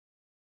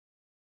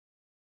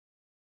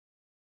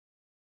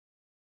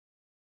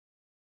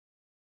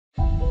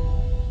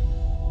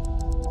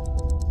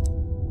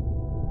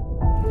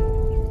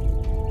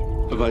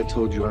have I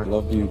told you I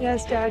love you?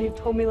 Yes, Dad, you've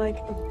told me like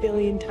a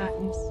billion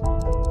times.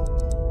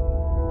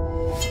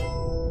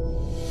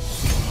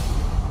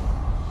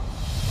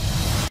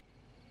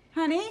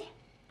 Honey?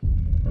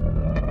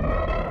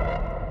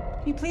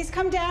 You please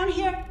come down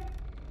here?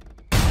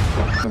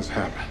 What's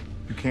happened?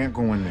 You can't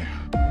go in there.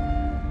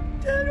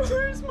 Dad,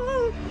 where's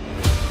Mom?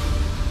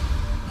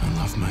 I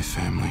love my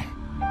family.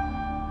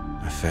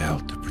 I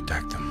failed to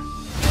protect them.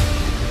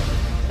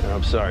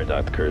 I'm sorry,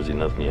 Dr. Kersey,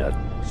 nothing yet.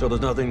 So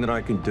there's nothing that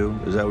I can do?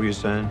 Is that what you're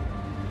saying?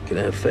 Can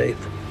I have faith?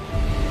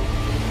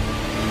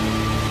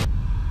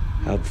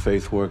 How'd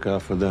faith work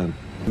out for them?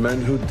 The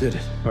men who did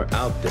it are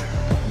out there.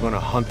 I'm gonna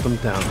hunt them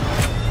down.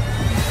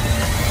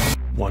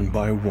 One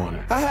by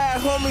one. I had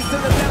homies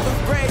in the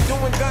 11th grade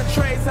doing gun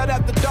trades out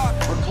at the dark.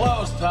 We're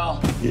closed,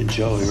 pal. You're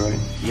Joey, right?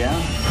 Yeah?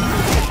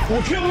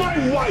 Well, kill my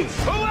wife!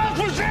 Who else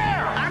was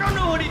there? I don't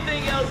know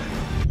anything else.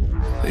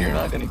 You're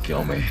not gonna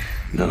kill me.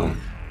 No.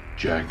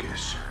 Jack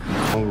is.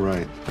 All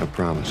right, I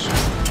promise.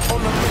 On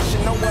a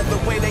mission, no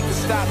other way they can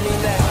stop me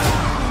now.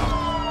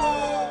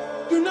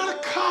 You're not a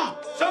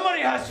cop!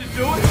 Somebody has to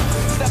do it.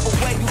 Step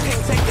away, you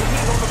can't take the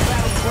heat on the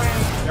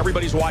battleground.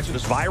 Everybody's watching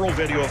this viral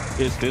video.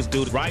 Is this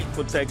dude right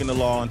for taking the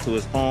law into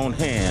his own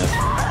hands?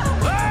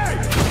 Hey!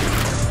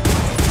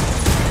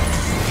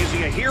 Is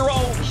he a hero?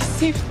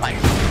 He saved life.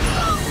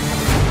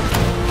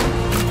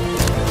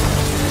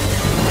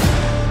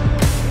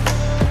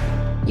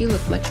 You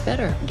look much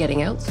better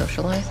getting out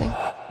socializing.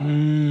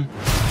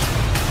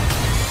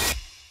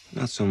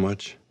 Not so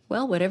much.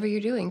 Well, whatever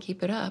you're doing,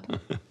 keep it up.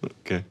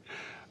 Okay,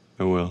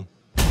 I will.